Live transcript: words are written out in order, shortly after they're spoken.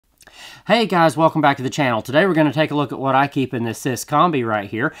Hey guys, welcome back to the channel. Today we're going to take a look at what I keep in this Systainer-Combi right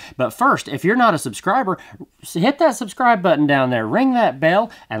here. But first, if you're not a subscriber, hit that subscribe button down there, ring that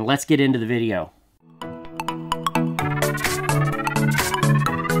bell, and let's get into the video.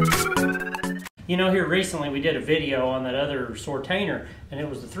 You know, here recently we did a video on that other Sortainer, and it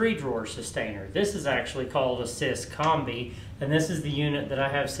was the 3-drawer Systainer. This is actually called a Systainer-Combi, and this is the unit that I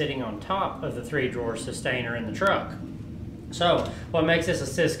have sitting on top of the 3-drawer Systainer in the truck. So, what makes this a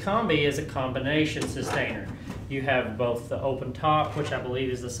Systainer-Combi is a combination Systainer. You have both the open top, which I believe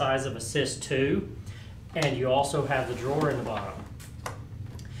is the size of a Sys2, and you also have the drawer in the bottom.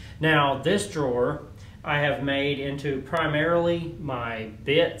 Now, this drawer I have made into primarily my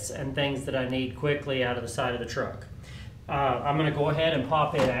bits and things that I need quickly out of the side of the truck. I'm going to go ahead and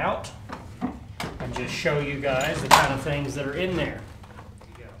pop it out and just show you guys the kind of things that are in there.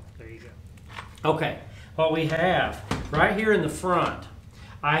 There you go. Okay, what we have right here in the front,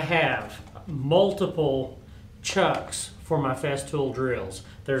 I have multiple chucks for my Festool drills.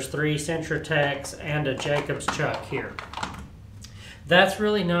 There's 3 Centratechs and a Jacob's chuck here. That's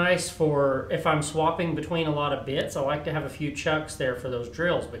really nice for if I'm swapping between a lot of bits. I like to have a few chucks there for those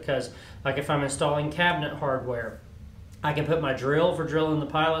drills because, like, if I'm installing cabinet hardware, I can put my drill for drilling the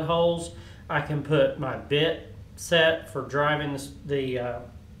pilot holes. I can put my bit set for driving the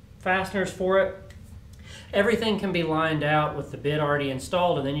fasteners for it. Everything can be lined out with the bit already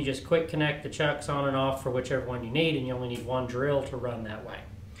installed, and then you just quick connect the chucks on and off for whichever one you need, and you only need one drill to run that way.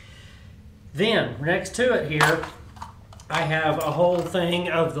 Then, next to it here, I have a whole thing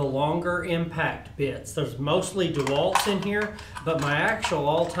of the longer impact bits. There's mostly Dewalts in here, but my actual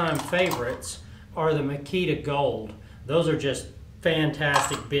all-time favorites are the Makita Gold. Those are just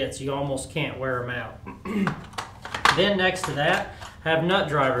fantastic bits. You almost can't wear them out. Then next to that, I have nut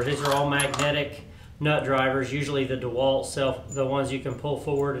drivers. These are all magnetic nut drivers, usually the Dewalt the ones you can pull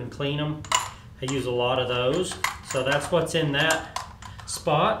forward and clean them. I use a lot of those. So that's what's in that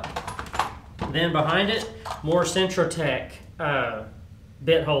spot. Then behind it, more Centratech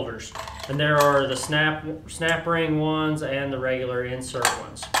bit holders. And there are the snap ring ones and the regular insert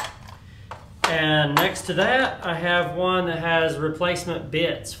ones. And next to that, I have one that has replacement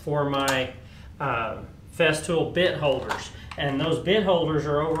bits for my Festool bit holders. And those bit holders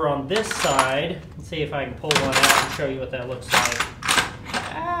are over on this side. Let's see if I can pull one out and show you what that looks like.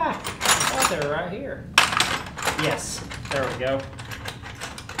 Ah, I thought they were right here. Yes, there we go.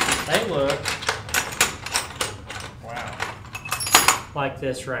 They look, wow, like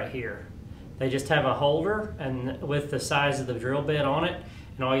this right here. They just have a holder and with the size of the drill bit on it,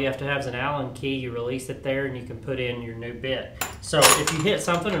 and all you have to have is an Allen key. You release it there and you can put in your new bit. So if you hit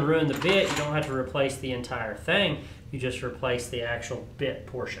something and ruin the bit, you don't have to replace the entire thing. You just replace the actual bit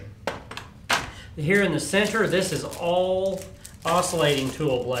portion. Here in the center, this is all oscillating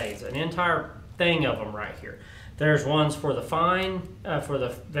tool blades, an entire thing of them right here. There's ones for the fine, for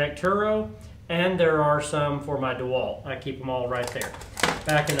the Vecturo, and there are some for my Dewalt. I keep them all right there.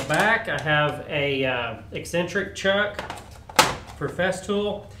 Back in the back, I have a eccentric chuck for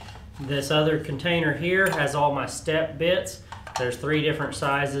Festool. This other container here has all my step bits. There's 3 different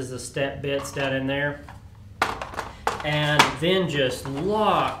sizes of step bits down in there. And then just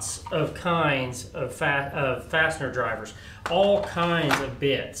lots of kinds of fastener drivers. All kinds of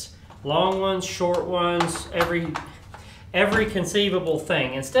bits. Long ones, short ones, every conceivable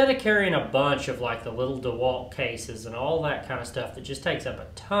thing. Instead of carrying a bunch of like the little Dewalt cases and all that kind of stuff that just takes up a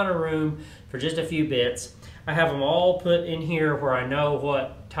ton of room for just a few bits, I have them all put in here where I know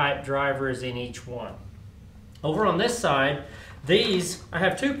what type driver is in each one. Over on this side, these, I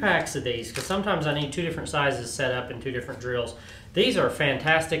have 2 packs of these because sometimes I need 2 different sizes set up in 2 different drills. These are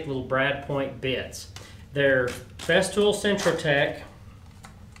fantastic little brad point bits. They're Festool Centratech,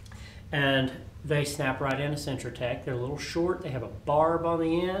 and they snap right into Centratech. They're a little short. They have a barb on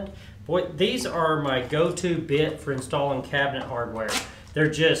the end. Boy, these are my go-to bit for installing cabinet hardware. They're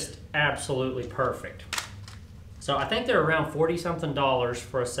just absolutely perfect. So I think they're around $40-something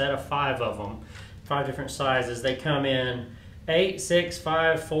for a set of 5 of them, 5 different sizes. They come in 8, 6,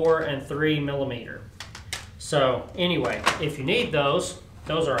 5, 4, and 3 millimeter. So anyway, if you need those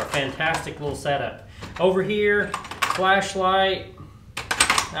are a fantastic little setup. Over here, flashlight,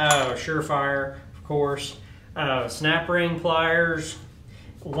 Surefire, of course, snap ring pliers,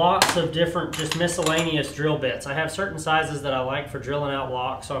 lots of different just miscellaneous drill bits. I have certain sizes that I like for drilling out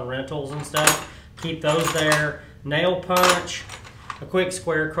locks on rentals and stuff. Keep those there. Nail punch, a quick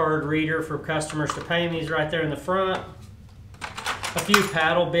square card reader for customers to pay me is right there in the front. A few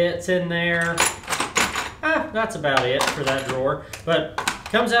paddle bits in there. That's about it for that drawer. But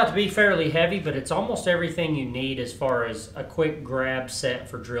Comes out to be fairly heavy, but it's almost everything you need as far as a quick grab set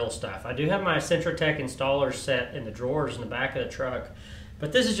for drill stuff. I do have my Centratec installer set in the drawers in the back of the truck,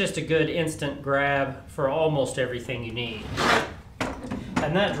 but this is just a good instant grab for almost everything you need.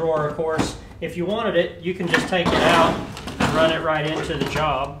 And that drawer, of course, if you wanted it, you can just take it out and run it right into the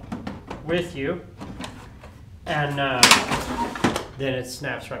job with you. And then it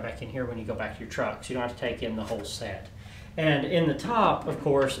snaps right back in here when you go back to your truck, so you don't have to take in the whole set. And in the top, of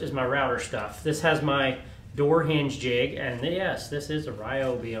course, is my router stuff. This has my door hinge jig, and yes, this is a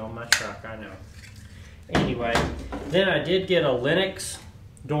Ryobi on my truck, I know. Anyway, then I did get a Linux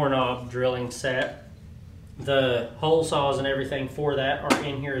doorknob drilling set. The hole saws and everything for that are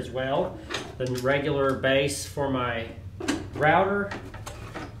in here as well. The regular base for my router,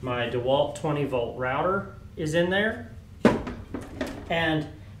 my Dewalt 20-volt router is in there. And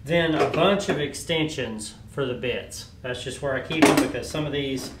then a bunch of extensions for the bits. That's just where I keep them because some of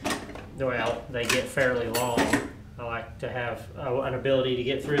these, well, they get fairly long. I like to have an ability to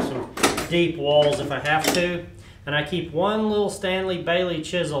get through some deep walls if I have to. And I keep one little Stanley Bailey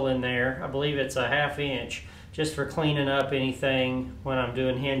chisel in there. I believe it's a 1/2 inch, just for cleaning up anything when I'm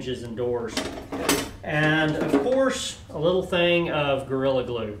doing hinges and doors. And of course, a little thing of Gorilla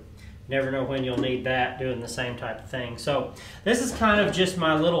Glue. Never know when you'll need that doing the same type of thing. So this is kind of just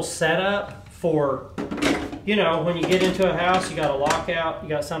my little setup for, you know, when you get into a house, you got a lockout, you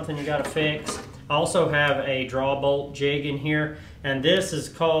got something you got to fix. I also have a draw bolt jig in here, and this is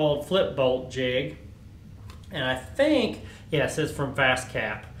called flip bolt jig. And I think, yes, it's from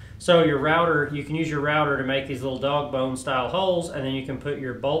FastCap. So your router, you can use your router to make these little dog bone style holes, and then you can put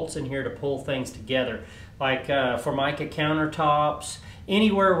your bolts in here to pull things together. Like Formica countertops,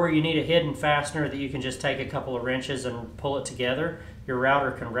 anywhere where you need a hidden fastener that you can just take a couple of wrenches and pull it together, your router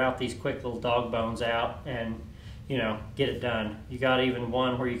can route these quick little dog bones out and, you know, get it done. You got even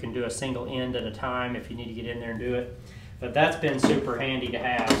one where you can do a single end at a time if you need to get in there and do it. But that's been super handy to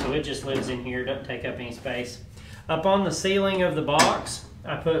have. So it just lives in here, doesn't take up any space. Up on the ceiling of the box,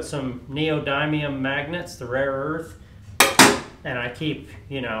 I put some neodymium magnets, the rare earth, and I keep,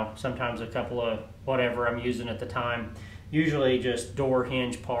 you know, sometimes a couple of whatever I'm using at the time. Usually just door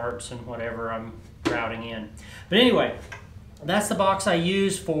hinge parts and whatever I'm routing in. But anyway, that's the box I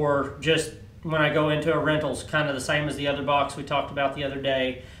use for just when I go into a rental. It's kind of the same as the other box we talked about the other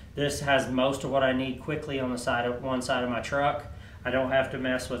day. This has most of what I need quickly on the side of one side of my truck. I don't have to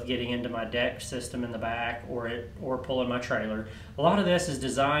mess with getting into my deck system in the back or pulling my trailer. A lot of this is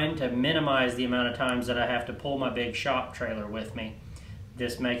designed to minimize the amount of times that I have to pull my big shop trailer with me.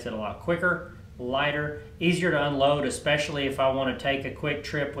 This makes it a lot quicker, lighter, easier to unload, especially if I want to take a quick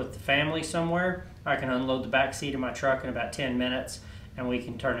trip with the family somewhere. I can unload the back seat of my truck in about 10 minutes and we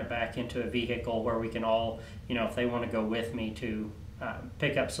can turn it back into a vehicle where we can all, you know, if they want to go with me to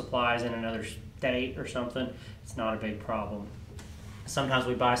pick up supplies in another state or something, it's not a big problem. Sometimes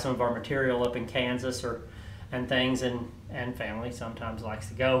we buy some of our material up in Kansas and things, and family sometimes likes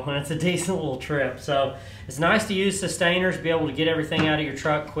to go when it's a decent little trip. So it's nice to use Systainers, be able to get everything out of your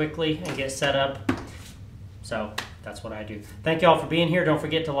truck quickly and get set up. So that's what I do. Thank y'all for being here. Don't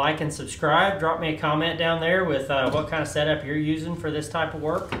forget to like and subscribe. Drop me a comment down there with what kind of setup you're using for this type of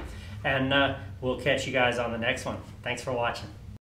work. And we'll catch you guys on the next one. Thanks for watching.